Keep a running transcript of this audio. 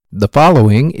The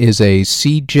following is a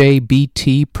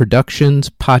CJBT Productions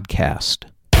podcast.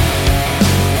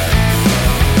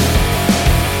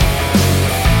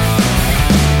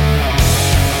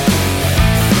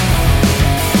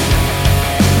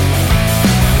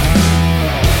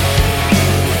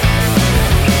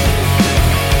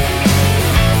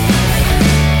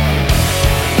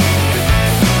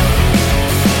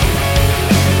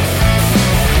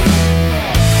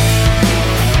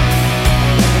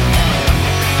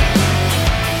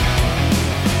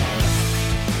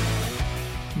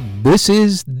 This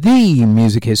is the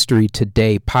Music History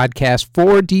Today podcast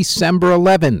for December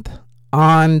 11th.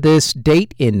 On this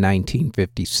date in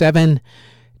 1957,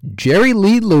 Jerry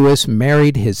Lee Lewis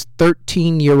married his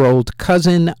 13-year-old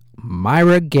cousin,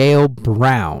 Myra Gale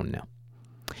Brown.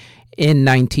 In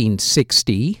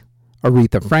 1960,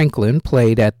 Aretha Franklin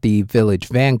played at the Village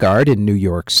Vanguard in New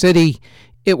York City.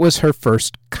 It was her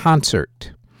first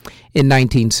concert. In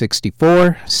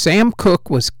 1964, Sam Cooke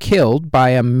was killed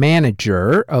by a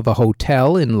manager of a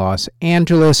hotel in Los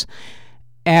Angeles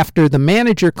after the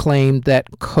manager claimed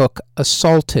that Cooke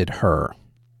assaulted her.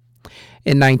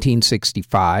 In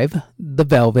 1965, the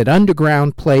Velvet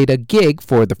Underground played a gig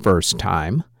for the first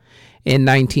time. In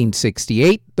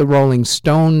 1968, the Rolling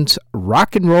Stones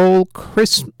Rock and Roll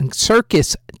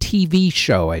Circus TV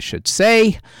show,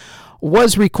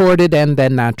 was recorded and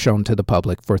then not shown to the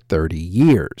public for 30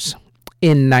 years.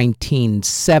 In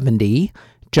 1970,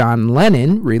 John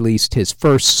Lennon released his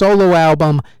first solo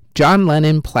album, John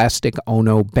Lennon Plastic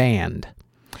Ono Band.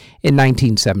 In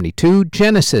 1972,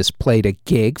 Genesis played a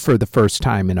gig for the first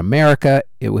time in America.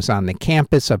 It was on the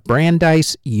campus of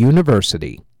Brandeis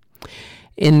University.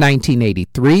 In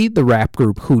 1983, the rap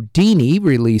group Whodini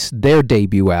released their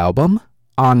debut album.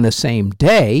 On the same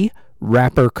day,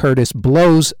 rapper Curtis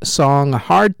Blow's song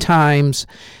Hard Times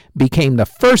became the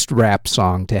first rap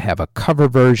song to have a cover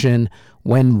version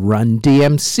when Run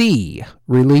DMC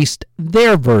released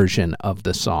their version of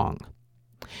the song.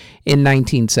 In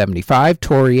 1975,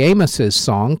 Tori Amos's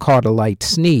song Caught a Light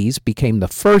Sneeze became the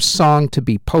first song to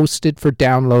be posted for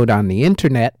download on the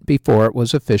internet before it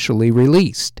was officially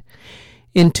released.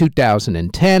 In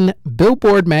 2010,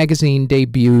 Billboard magazine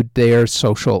debuted their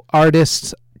social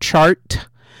artists chart.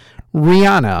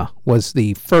 Rihanna was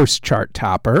the first chart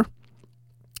topper.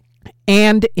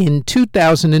 And in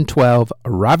 2012,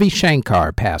 Ravi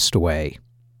Shankar passed away.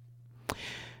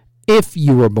 If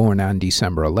you were born on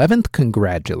December 11th,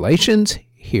 congratulations.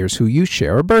 Here's who you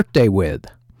share a birthday with.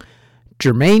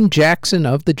 Jermaine Jackson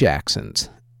of the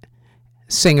Jacksons.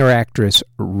 Singer-actress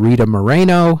Rita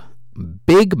Moreno.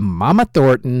 Big Mama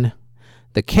Thornton.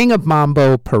 The King of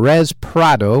Mambo, Perez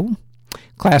Prado.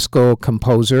 Classical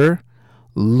composer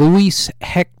Luis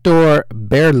Hector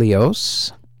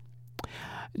Berlioz.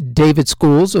 David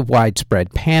Schools of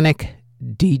Widespread Panic,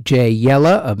 DJ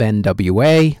Yella of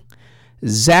NWA,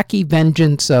 Zachy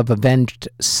Vengeance of Avenged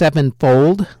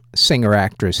Sevenfold,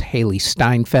 singer-actress Haley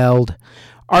Steinfeld,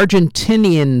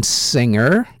 Argentinian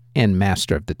singer and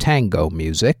master of the tango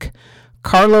music,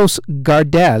 Carlos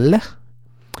Gardel,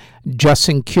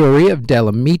 Justin Curie of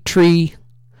Delamitri,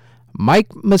 Mike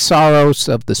Massaros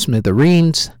of the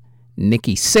Smithereens,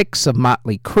 Nikki Sixx of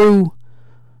Motley Crue,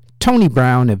 Tony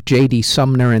Brown of J.D.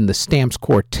 Sumner and the Stamps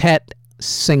Quartet,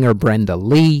 singer Brenda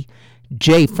Lee,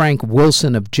 J. Frank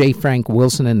Wilson of J. Frank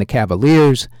Wilson and the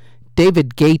Cavaliers,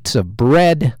 David Gates of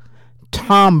Bread,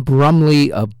 Tom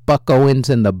Brumley of Buck Owens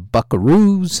and the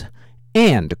Buckaroos,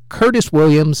 and Curtis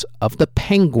Williams of the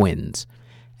Penguins.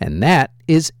 And that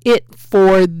is it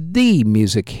for the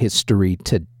Music History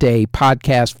Today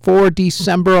podcast for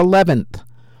December 11th.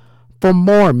 For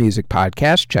more music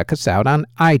podcasts, check us out on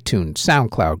iTunes,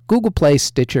 SoundCloud, Google Play,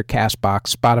 Stitcher,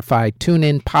 CastBox, Spotify,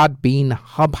 TuneIn, Podbean,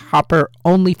 Hubhopper,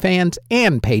 OnlyFans,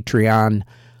 and Patreon,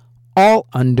 all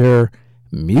under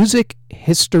Music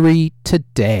History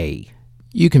Today.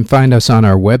 You can find us on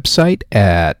our website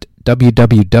at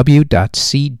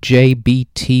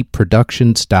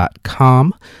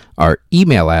www.cjbtproductions.com. Our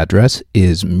email address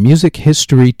is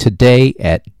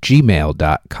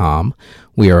musichistorytoday@gmail.com.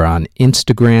 We are on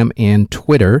Instagram and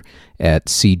Twitter at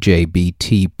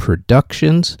CJBT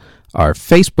Productions. Our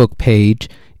Facebook page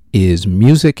is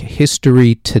Music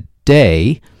History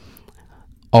Today.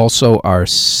 Also, our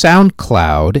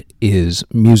SoundCloud is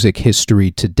Music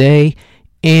History Today,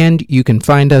 and you can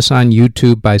find us on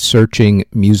YouTube by searching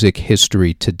Music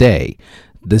History Today.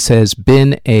 This has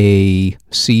been a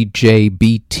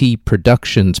CJBT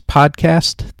Productions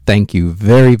podcast. Thank you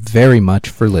very, very much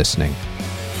for listening.